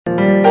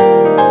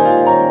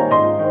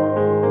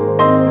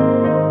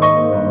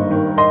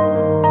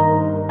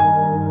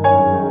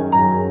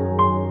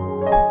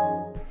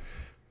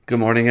Good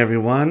morning,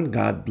 everyone.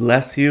 God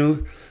bless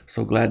you.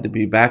 So glad to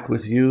be back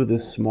with you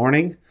this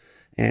morning,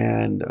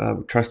 and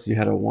trust you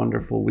had a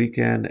wonderful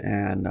weekend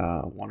and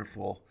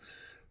wonderful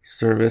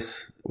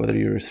service, whether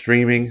you were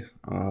streaming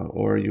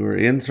or you were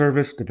in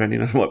service,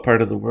 depending on what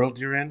part of the world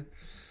you're in,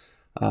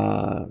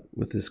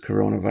 with this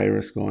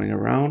coronavirus going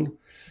around.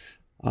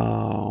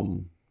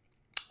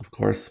 Of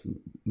course,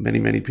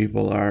 many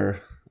people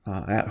are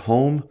at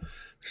home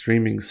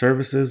streaming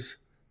services.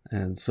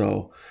 And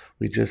so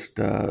we just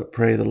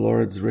pray the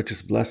Lord's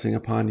richest blessing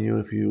upon you.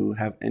 If you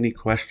have any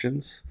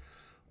questions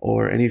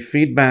or any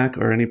feedback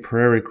or any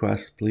prayer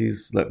requests,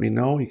 please let me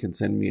know. You can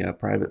send me a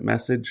private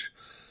message,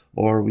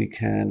 or you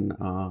can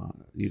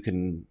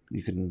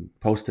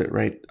post it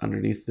right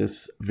underneath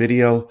this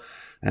video,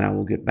 and I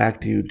will get back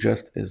to you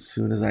just as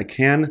soon as I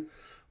can.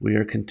 We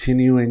are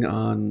continuing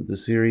on the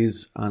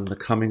series on the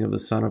coming of the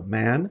Son of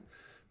Man.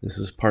 This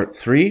is part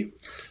 3.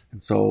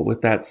 And so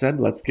with that said,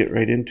 let's get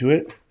right into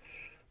it.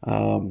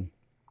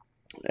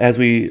 As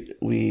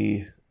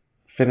we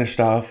finished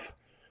off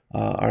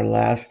our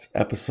last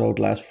episode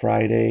last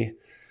Friday,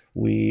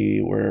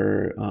 we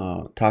were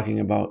talking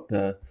about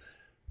the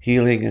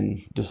healing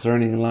and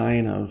discerning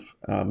line of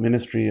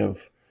ministry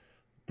of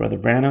Brother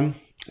Branham,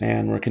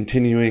 and we're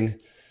continuing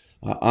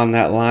on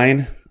that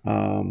line.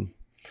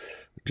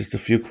 Just a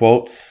few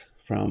quotes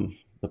from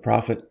the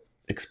prophet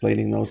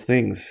explaining those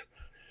things.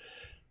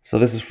 So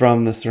this is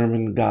from the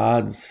sermon,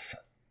 God's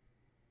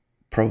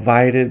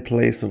Provided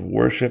Place of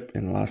Worship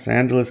in Los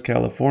Angeles,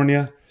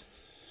 California,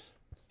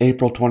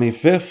 April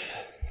 25th,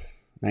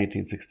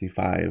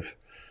 1965.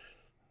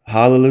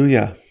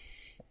 Hallelujah.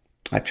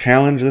 I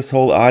challenge this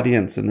whole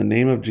audience in the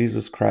name of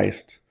Jesus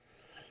Christ.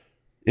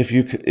 If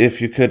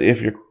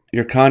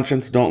your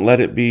conscience, don't let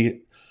it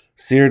be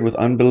seared with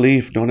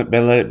unbelief. Don't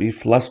let it be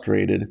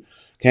frustrated.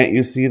 Can't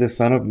you see the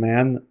Son of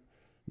Man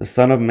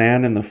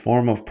in the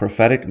form of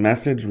prophetic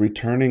message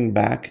returning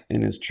back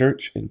in his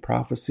church in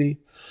prophecy,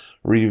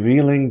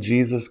 revealing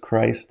Jesus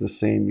Christ the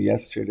same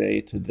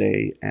yesterday,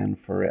 today, and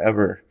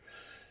forever.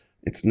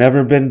 It's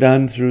never been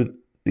done through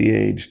the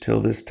age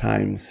till this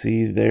time.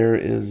 See, there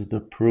is the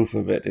proof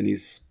of it. And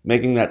he's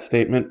making that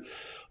statement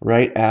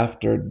right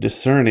after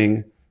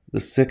discerning the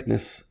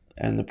sickness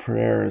and the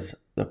prayers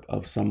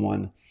of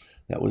someone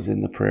that was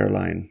in the prayer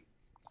line.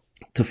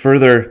 To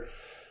further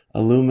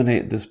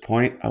illuminate this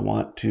point, I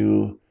want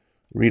to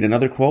read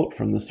another quote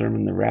from the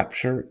sermon, The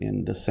Rapture,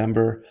 in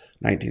December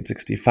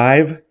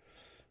 1965.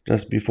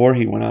 Just before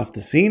he went off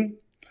the scene.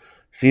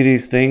 See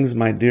these things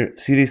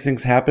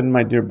happen,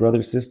 my dear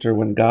brother, sister,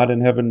 when God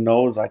in heaven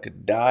knows I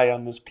could die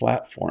on this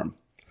platform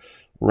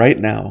right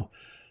now.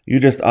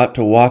 You just ought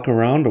to walk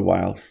around a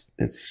while.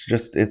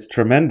 It's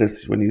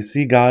tremendous when you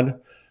see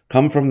God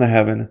come from the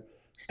heaven,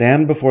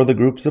 stand before the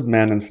groups of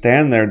men, and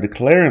stand there,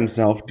 declare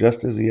himself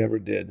just as he ever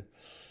did.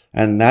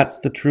 And that's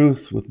the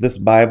truth with this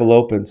Bible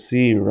open.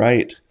 See,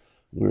 right,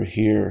 we're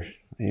here.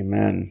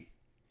 Amen.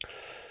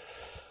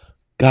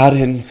 God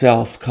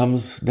himself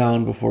comes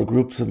down before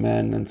groups of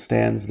men and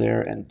stands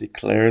there and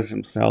declares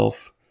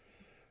himself.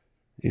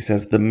 He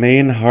says the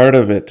main heart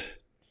of it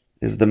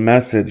is the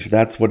message.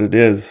 That's what it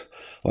is.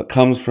 What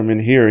comes from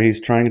in here,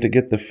 he's trying to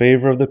get the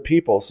favor of the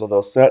people so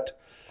they'll sit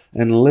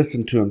and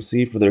listen to him.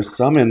 See, for there's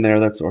some in there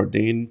that's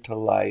ordained to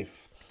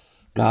life.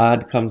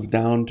 God comes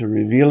down to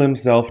reveal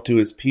himself to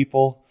his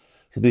people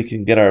so that he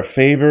can get our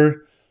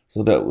favor,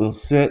 so that we'll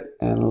sit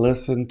and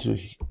listen to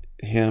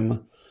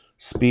him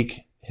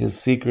speak his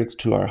secrets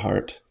to our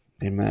heart.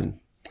 Amen.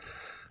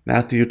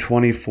 Matthew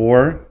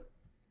 24,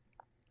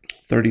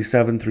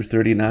 37 through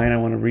 39, I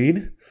want to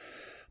read.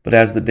 But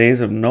as the days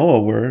of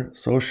Noah were,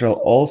 so shall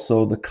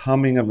also the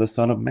coming of the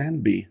Son of Man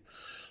be.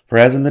 For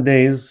as in the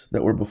days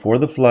that were before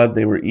the flood,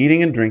 they were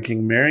eating and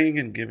drinking, marrying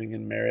and giving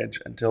in marriage,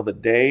 until the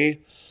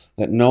day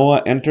that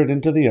Noah entered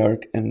into the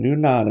ark, and knew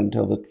not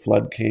until the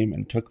flood came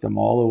and took them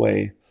all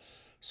away.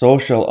 So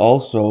shall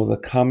also the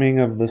coming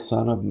of the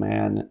Son of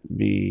Man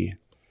be.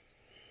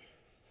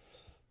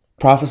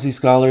 Prophecy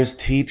scholars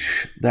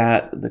teach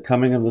that the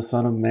coming of the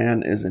Son of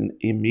Man is an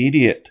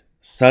immediate,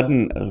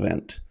 sudden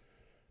event.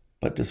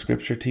 But does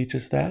Scripture teach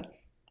us that?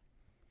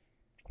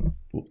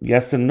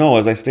 Yes and no.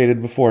 As I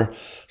stated before,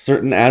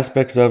 certain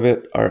aspects of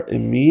it are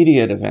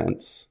immediate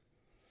events,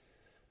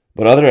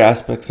 but other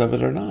aspects of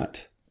it are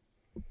not.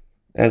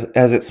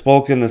 As it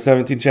spoke in the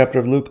 17th chapter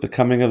of Luke, the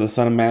coming of the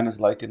Son of Man is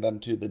likened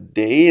unto the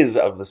days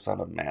of the Son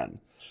of Man,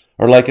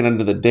 or likened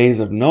unto the days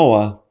of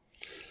Noah.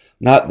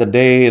 Not the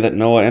day that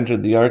Noah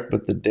entered the ark,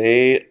 but the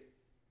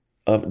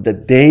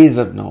days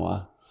of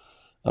Noah,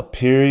 a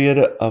period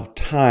of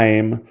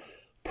time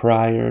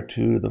prior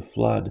to the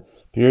flood,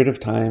 period of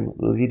time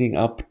leading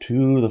up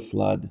to the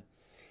flood.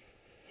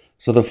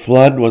 So the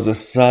flood was a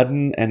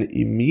sudden and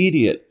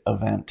immediate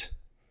event.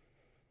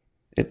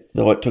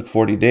 Though it took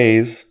 40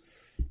 days,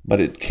 but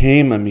it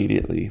came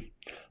immediately.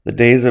 The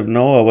days of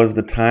Noah was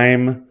the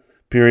time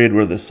period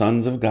where the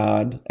sons of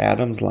God,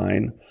 Adam's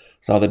line,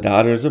 saw the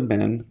daughters of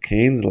men,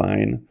 Cain's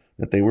line,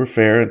 that they were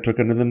fair and took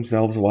unto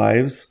themselves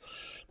wives,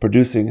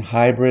 producing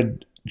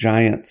hybrid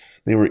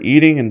giants. They were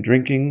eating and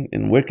drinking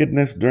in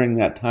wickedness during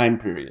that time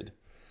period.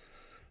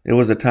 It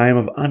was a time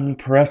of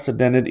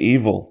unprecedented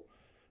evil.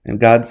 And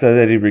God said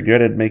that he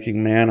regretted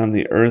making man on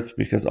the earth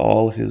because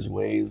all his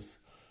ways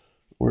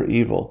were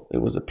evil. It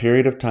was a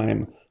period of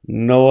time.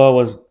 Noah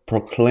was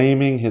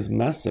proclaiming his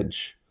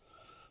message.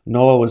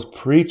 Noah was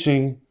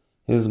preaching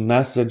his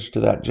message to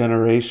that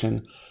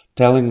generation,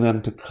 telling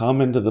them to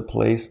come into the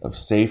place of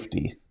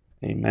safety.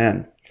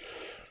 Amen.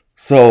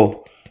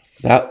 So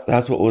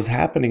that's what was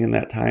happening in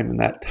that time. And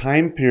that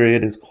time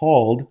period is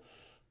called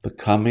the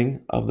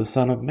coming of the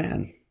Son of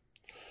Man.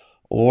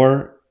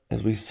 Or,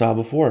 as we saw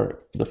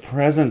before, the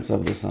presence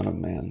of the Son of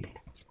Man.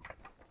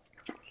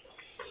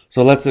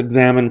 So let's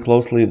examine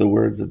closely the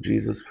words of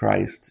Jesus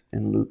Christ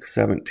in Luke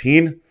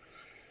 17.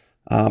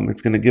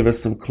 It's going to give us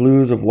some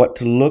clues of what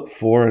to look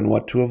for and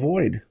what to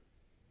avoid.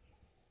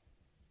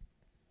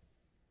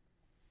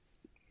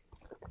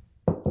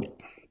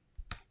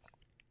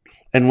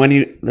 And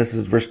this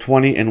is verse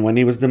 20, and when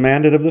he was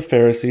demanded of the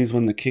Pharisees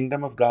when the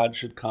kingdom of God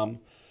should come,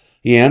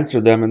 he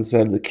answered them and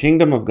said, the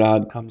kingdom of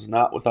God comes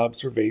not with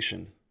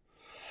observation.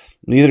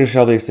 Neither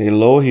shall they say,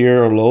 lo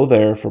here or lo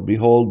there, for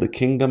behold, the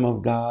kingdom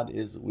of God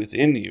is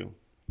within you.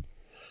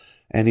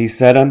 And he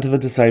said unto the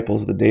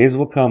disciples, the days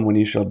will come when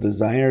ye shall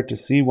desire to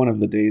see one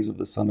of the days of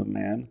the Son of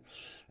Man,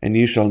 and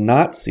ye shall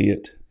not see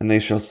it. And they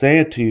shall say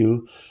unto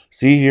you,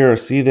 see here or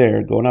see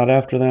there, go not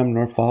after them,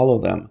 nor follow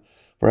them.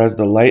 For as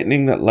the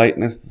lightning that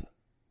lighteneth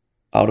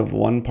out of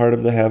one part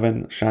of the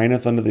heaven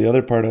shineth unto the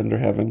other part under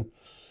heaven,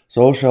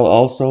 so shall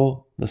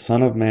also the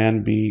Son of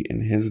Man be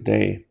in his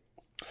day.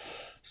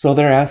 So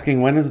they're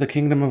asking, when is the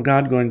kingdom of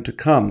God going to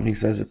come? He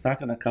says it's not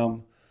going to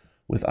come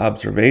with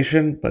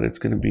observation, but it's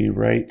going to be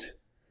right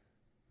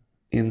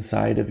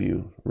inside of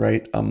you,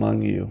 right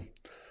among you.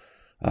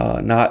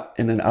 Not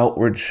in an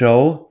outward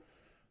show,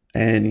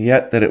 and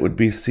yet that it would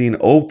be seen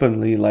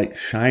openly like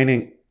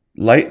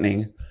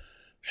lightning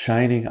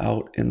shining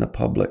out in the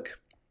public.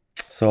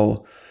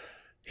 So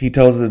he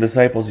tells the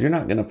disciples, you're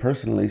not going to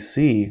personally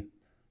see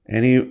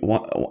any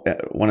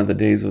one of the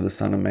days of the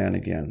Son of Man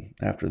again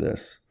after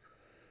this.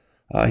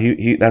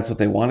 That's what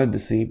they wanted to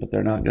see, but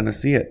they're not going to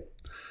see it.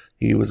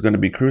 He was going to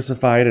be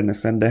crucified and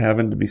ascend to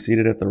heaven to be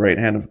seated at the right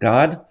hand of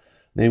God.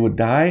 They would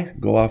die,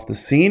 go off the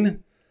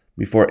scene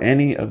before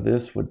any of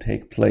this would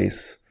take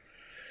place.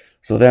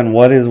 So then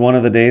what is one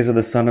of the days of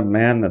the Son of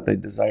Man that they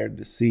desired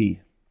to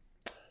see?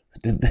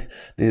 Did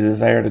they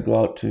desire to go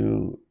out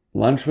to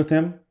lunch with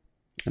him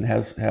and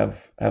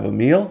have a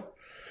meal?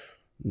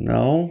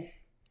 No.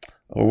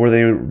 Or were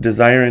they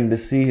desiring to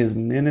see his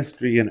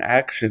ministry in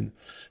action,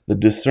 the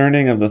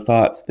discerning of the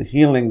thoughts, the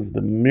healings,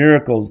 the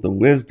miracles, the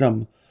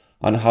wisdom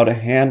on how to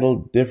handle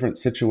different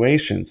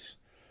situations?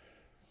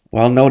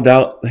 Well, no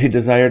doubt they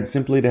desired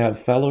simply to have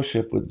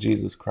fellowship with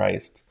Jesus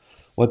Christ.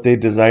 What they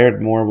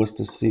desired more was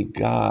to see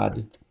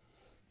God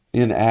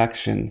in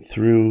action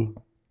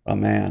through a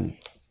man.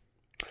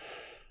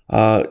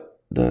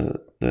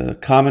 The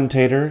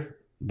commentator,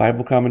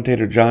 Bible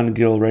commentator John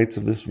Gill writes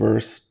of this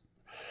verse,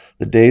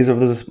 the days of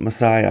the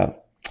Messiah,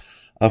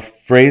 a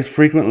phrase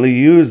frequently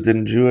used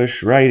in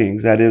Jewish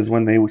writings, that is,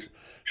 when they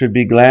should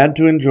be glad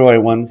to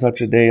enjoy one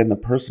such a day in the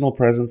personal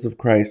presence of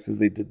Christ as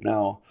they did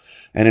now.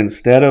 And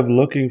instead of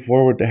looking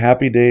forward to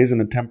happy days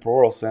in a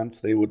temporal sense,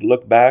 they would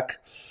look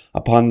back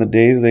upon the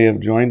days they have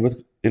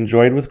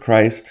enjoyed with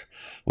Christ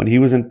when he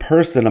was in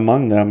person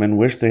among them and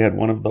wish they had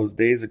one of those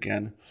days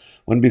again,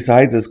 when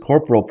besides his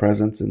corporal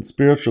presence and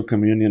spiritual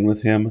communion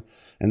with him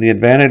and the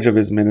advantage of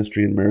his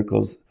ministry and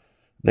miracles,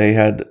 they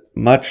had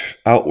much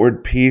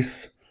outward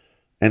peace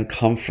and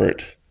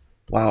comfort.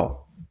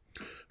 Wow.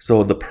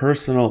 So the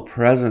personal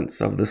presence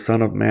of the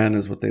Son of Man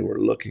is what they were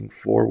looking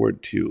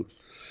forward to.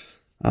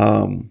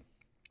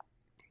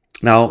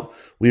 Now,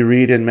 we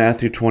read in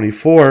Matthew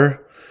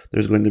 24,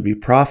 there's going to be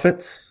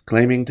prophets,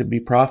 claiming to be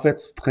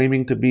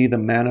the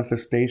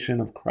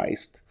manifestation of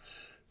Christ,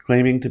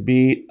 claiming to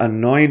be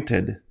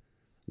anointed,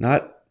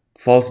 not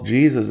false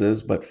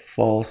Jesuses, but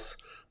false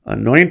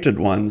anointed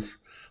ones,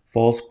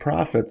 false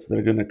prophets that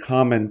are going to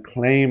come and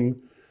claim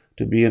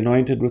to be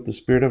anointed with the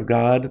Spirit of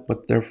God,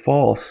 but they're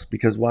false.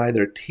 Because why?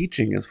 Their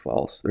teaching is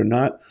false. They're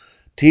not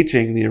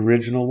teaching the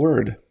original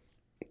word.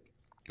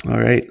 All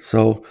right,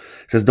 so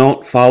it says,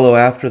 don't follow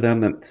after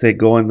them that say,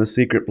 go in the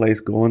secret place,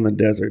 go in the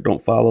desert.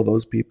 Don't follow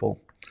those people.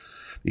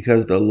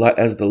 Because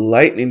as the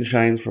lightning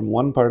shines from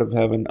one part of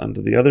heaven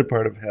unto the other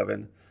part of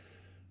heaven,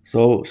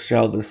 so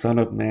shall the Son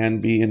of Man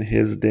be in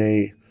his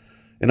day.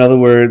 In other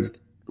words,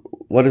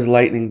 what does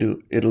lightning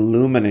do? It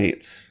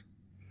illuminates.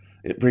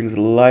 It brings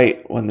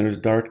light when there's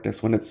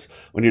darkness.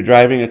 When you're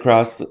driving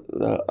across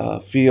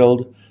the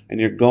field and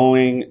you're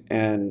going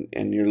and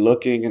you're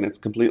looking and it's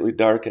completely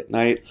dark at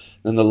night,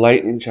 then the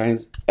lightning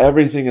shines.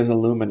 Everything is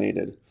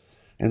illuminated.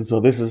 And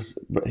so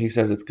he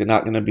says it's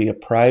not going to be a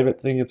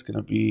private thing. It's going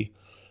to be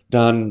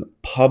done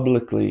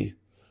publicly.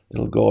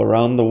 It'll go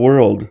around the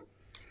world.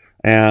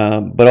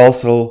 But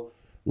also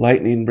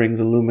lightning brings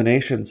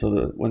illumination, so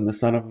that when the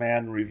Son of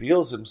Man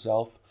reveals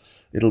himself,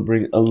 it'll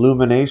bring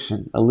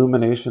illumination.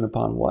 Illumination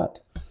upon what?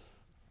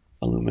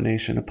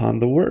 illumination upon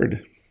the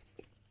Word.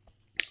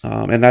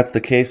 And that's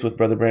the case with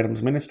Brother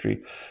Branham's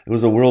ministry. It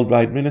was a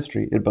worldwide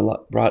ministry. It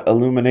brought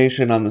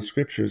illumination on the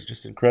Scriptures,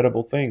 just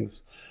incredible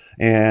things.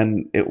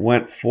 And it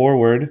went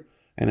forward,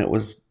 and it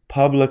was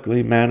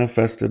publicly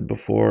manifested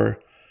before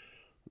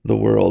the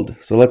world.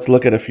 So let's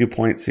look at a few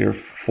points here.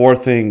 4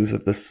 things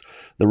that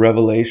the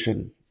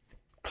revelation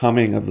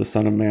coming of the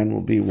Son of Man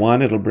will be.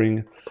 1, it'll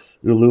bring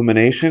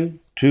illumination.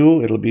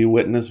 2, it'll be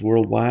witnessed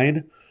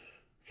worldwide.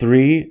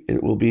 3,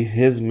 it will be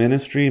his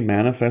ministry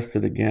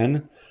manifested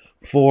again.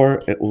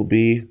 4, it will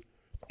be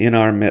in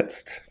our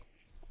midst.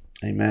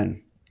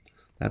 Amen.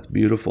 That's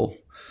beautiful.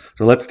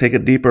 So let's take a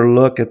deeper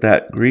look at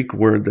that Greek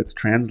word that's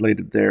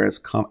translated there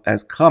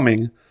as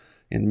coming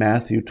in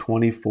Matthew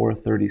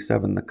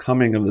 24:37, the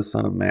coming of the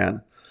Son of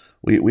Man.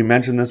 We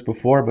mentioned this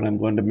before, but I'm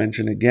going to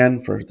mention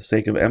again for the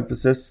sake of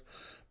emphasis.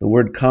 The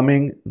word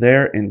coming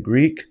there in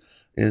Greek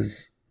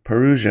is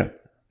parousia,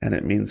 and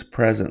it means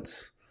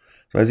presence.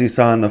 So as you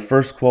saw in the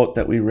first quote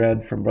that we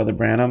read from Brother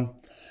Branham,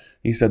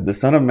 he said, the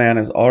Son of Man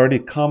has already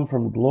come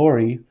from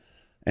glory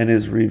and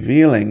is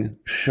revealing,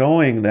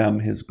 showing them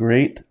his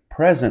great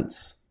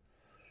presence,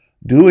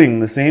 doing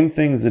the same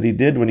things that he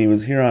did when he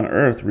was here on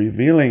earth,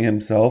 revealing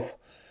himself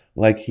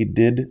like he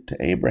did to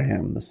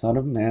Abraham, the Son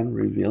of Man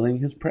revealing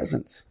his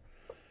presence.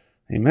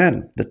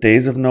 Amen. The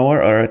days of Noah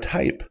are a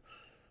type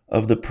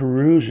of the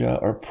parousia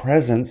or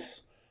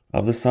presence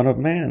of the Son of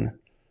Man.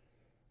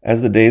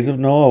 As the days of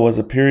Noah was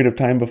a period of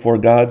time before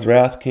God's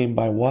wrath came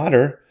by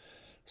water,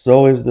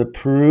 so is the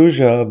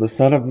parousia of the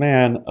Son of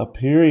Man a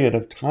period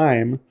of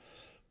time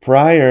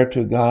prior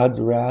to God's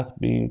wrath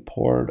being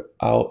poured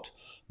out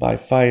by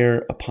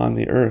fire upon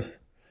the earth.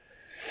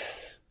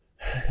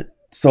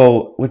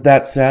 So with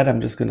that said, I'm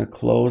just going to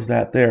close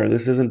that there.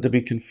 This isn't to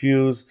be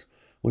confused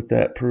with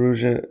that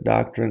parousia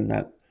doctrine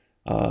that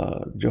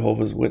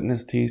Jehovah's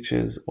Witness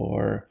teaches,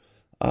 or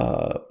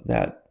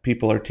that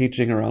people are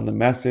teaching around the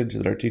message,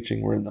 that are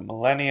teaching we're in the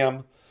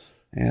millennium,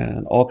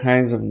 and all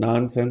kinds of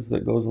nonsense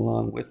that goes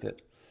along with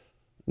it.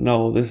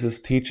 No, this is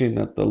teaching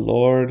that the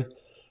Lord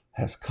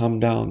has come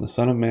down. The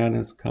Son of Man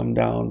has come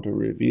down to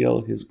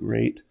reveal his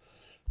great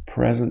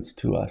presence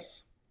to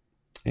us.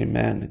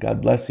 Amen.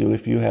 God bless you.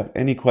 If you have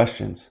any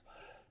questions,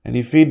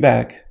 any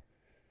feedback,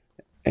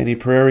 any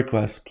prayer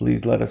requests,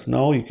 please let us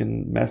know. You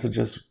can message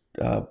us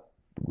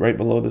right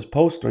below this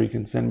post, or you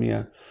can send me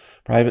a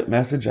private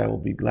message. I will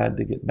be glad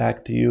to get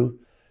back to you.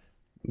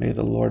 May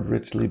the Lord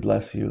richly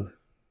bless you.